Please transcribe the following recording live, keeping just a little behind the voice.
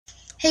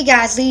Hey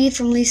guys, Lee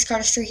from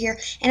LeesCardistry here,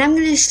 and I'm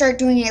going to start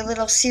doing a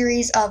little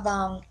series of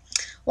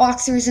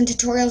walkthroughs and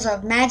tutorials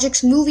of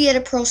MAGIX Movie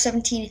Edit Pro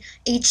 17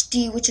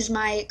 HD, which is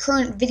my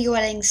current video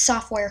editing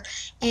software,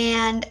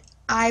 and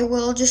I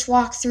will just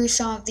walk through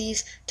some of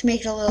these to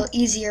make it a little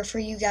easier for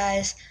you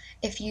guys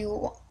if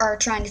you are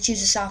trying to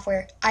choose a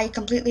software. I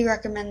completely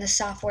recommend this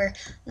software,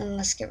 and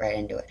let's get right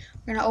into it.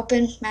 We're going to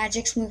open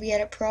MAGIX Movie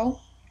Edit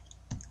Pro.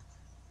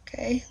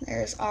 Okay,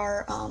 there's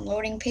our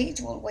loading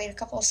page. We'll wait a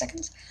couple of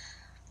seconds.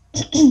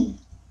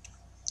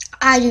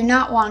 I do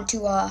not want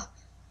to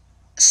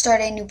start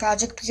a new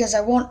project because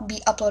I won't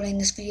be uploading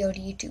this video to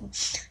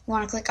YouTube. You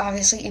want to click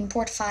obviously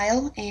import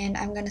file, and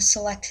I'm going to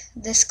select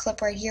this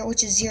clip right here,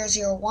 which is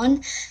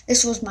 001.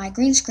 This was my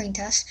green screen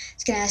test.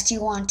 It's going to ask, do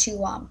you want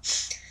to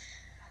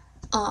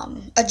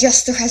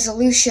adjust the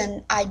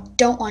resolution? I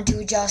don't want to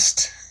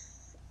adjust,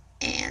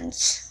 and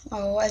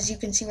as you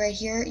can see right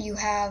here, you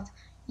have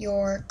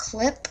your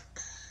clip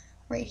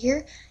right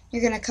here.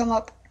 You're going to come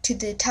up to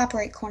the top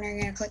right corner,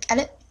 you're going to click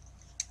edit.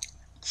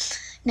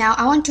 Now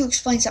I want to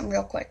explain something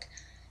real quick.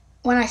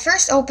 When I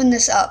first opened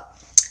this up,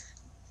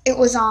 it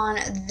was on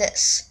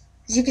this.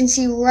 As you can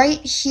see right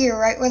here,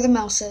 right where the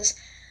mouse is,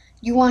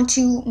 you want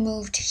to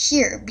move to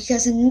here,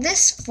 because in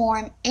this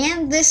form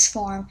and this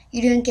form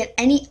you didn't get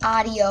any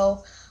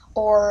audio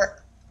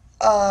or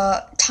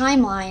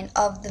timeline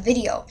of the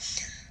video.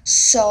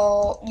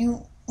 So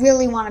you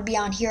really want to be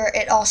on here.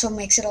 It also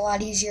makes it a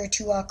lot easier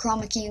to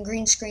chroma key and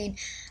green screen,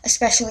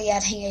 especially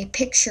adding a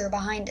picture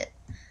behind it.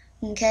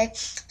 Okay,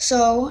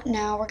 so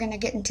now we're going to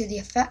get into the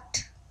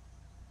effect.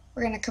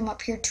 We're going to come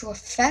up here to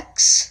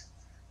effects.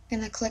 We're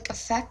going to click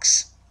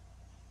effects.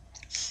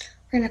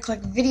 We're going to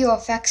click video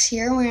effects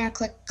here. We're going to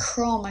click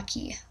chroma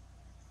key.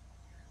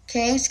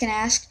 Okay, it's going to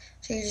ask,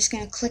 so you're just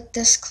going to click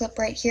this clip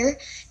right here.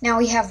 Now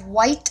we have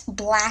white,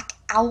 black,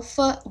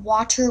 alpha,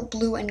 water,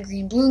 blue, and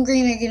green. Blue and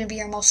green are going to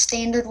be our most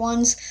standard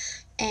ones.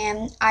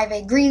 And I have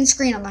a green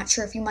screen. I'm not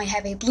sure if you might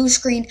have a blue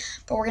screen,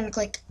 but we're going to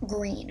click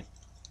green.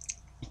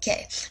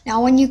 Okay,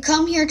 now when you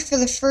come here for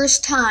the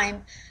first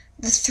time,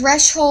 the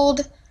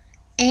threshold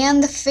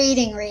and the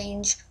fading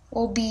range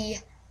will be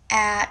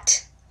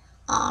at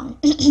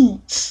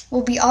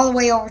will be all the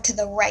way over to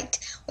the right.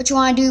 What you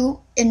want to do,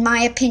 in my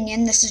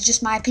opinion, this is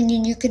just my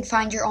opinion, you can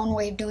find your own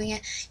way of doing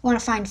it. You want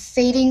to find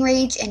fading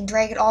range and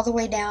drag it all the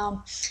way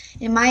down.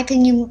 In my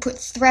opinion, put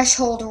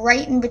threshold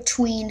right in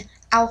between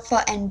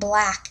alpha and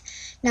black.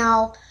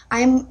 Now,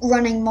 I'm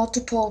running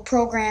multiple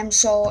programs,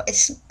 so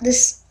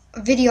this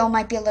video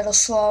might be a little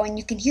slow and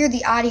you can hear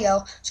the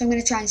audio, so I'm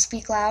going to try and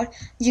speak loud.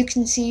 You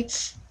can see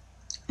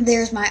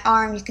there's my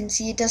arm. You can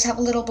see it does have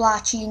a little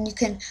blotchy, and you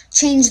can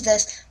change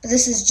this, but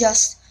this is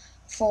just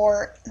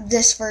for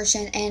this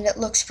version, and it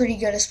looks pretty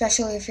good,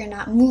 especially if you're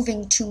not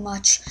moving too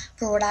much,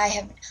 for what I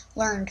have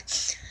learned.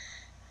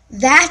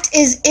 That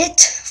is it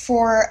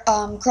for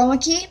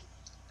chroma key.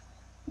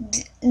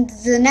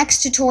 The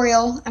next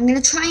tutorial, I'm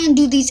going to try and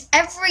do these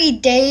every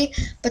day,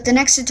 but the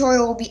next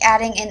tutorial will be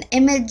adding an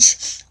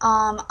image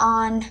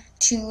on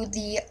to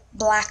the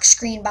black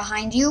screen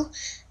behind you.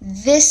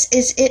 This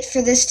is it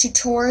for this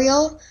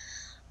tutorial.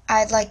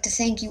 I'd like to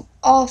thank you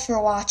all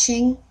for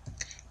watching,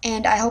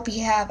 and I hope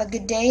you have a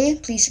good day.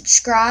 Please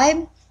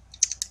subscribe,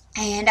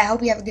 and I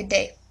hope you have a good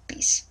day.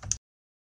 Peace.